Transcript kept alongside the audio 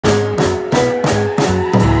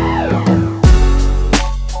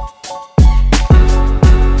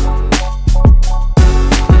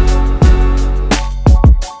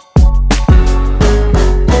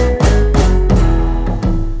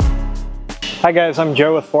Hi guys, I'm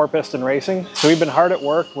Joe with Piston Racing. So we've been hard at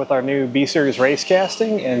work with our new B-Series race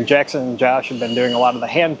casting, and Jackson and Josh have been doing a lot of the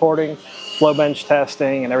hand porting, flow bench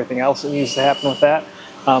testing, and everything else that needs to happen with that.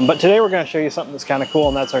 But today we're going to show you something that's kind of cool,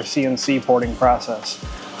 and that's our CNC porting process.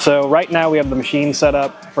 So right now we have the machine set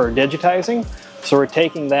up for digitizing. So we're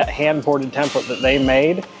taking that hand ported template that they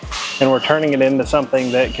made and we're turning it into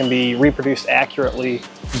something that can be reproduced accurately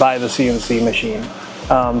by the CNC machine.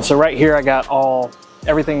 So right here I got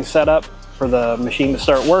everything set up for the machine to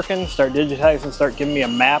start working, start digitizing, start giving me a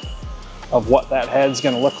map of what that head's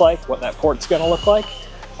going to look like, what that port's going to look like.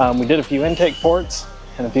 We did a few intake ports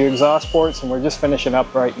and a few exhaust ports, and we're just finishing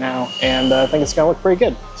up right now, and I think it's going to look pretty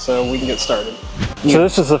good, so we can get started. So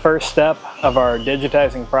this is the first step of our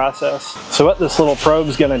digitizing process. So what this little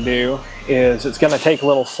probe's going to do is it's going to take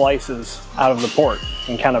little slices out of the port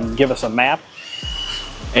and kind of give us a map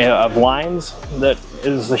of lines that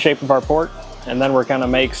is the shape of our port. And then we're going to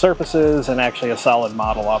make surfaces and actually a solid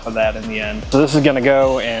model off of that in the end. So this is going to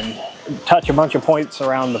go and touch a bunch of points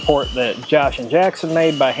around the port that Josh and Jackson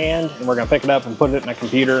made by hand, and we're going to pick it up and put it in a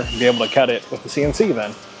computer and be able to cut it with the CNC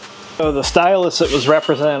then. So the stylus that was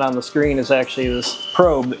represented on the screen is actually this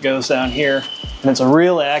probe that goes down here, and it's a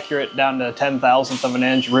real accurate down to 1/10,000th of an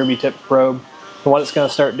inch ruby tipped probe. And what it's going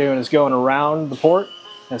to start doing is going around the port.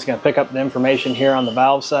 And it's going to pick up the information here on the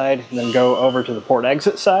valve side and then go over to the port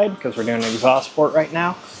exit side, because we're doing an exhaust port right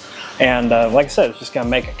now. And like I said, it's just going to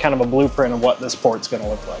make kind of a blueprint of what this port's going to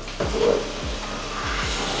look like.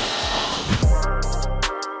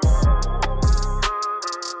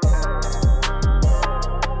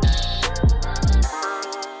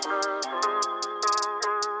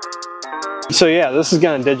 So yeah, this is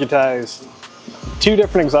going to digitize 2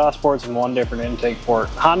 different exhaust ports and 1 different intake port.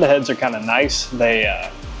 Honda heads are kind of nice. They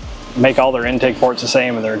make all their intake ports the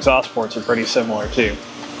same, and their exhaust ports are pretty similar too.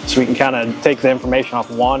 So we can kind of take the information off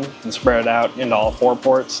one and spread it out into all 4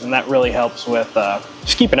 ports, and that really helps with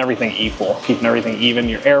just keeping everything equal, keeping everything even.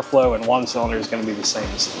 Your airflow in one cylinder is going to be the same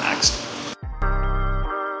as the next.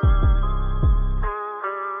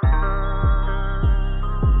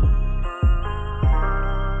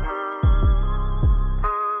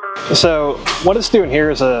 So what it's doing here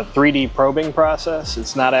is a 3D probing process.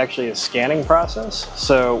 It's not actually a scanning process.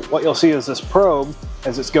 So what you'll see is this probe,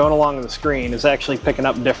 as it's going along the screen, is actually picking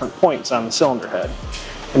up different points on the cylinder head.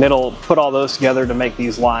 And it'll put all those together to make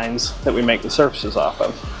these lines that we make the surfaces off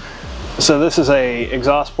of. So this is a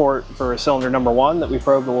exhaust port for cylinder number 1 that we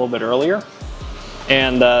probed a little bit earlier.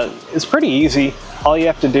 And it's pretty easy. All you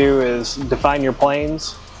have to do is define your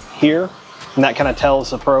planes here, and that kind of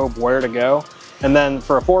tells the probe where to go. And then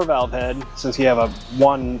for a 4-valve head, since you have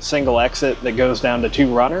one single exit that goes down to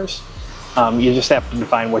 2 runners, you just have to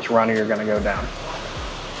define which runner you're going to go down.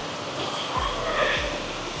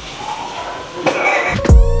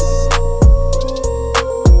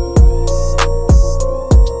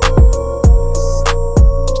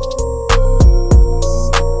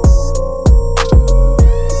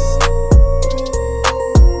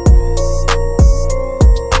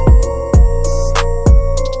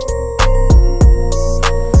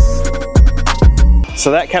 So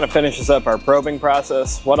that kind of finishes up our probing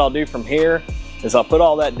process. What I'll do from here is I'll put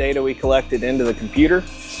all that data we collected into the computer,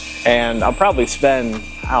 and I'll probably spend,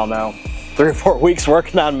 I don't know, 3 or 4 weeks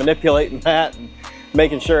working on manipulating that and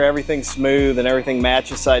making sure everything's smooth and everything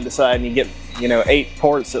matches side to side, and you get, 8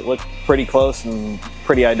 ports that look pretty close and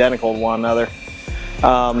pretty identical to one another.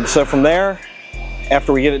 So from there,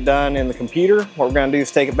 after we get it done in the computer, what we're going to do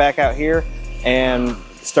is take it back out here and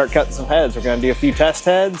start cutting some heads. We're going to do a few test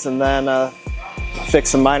heads and then fix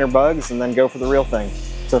some minor bugs and then go for the real thing.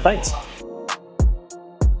 So thanks.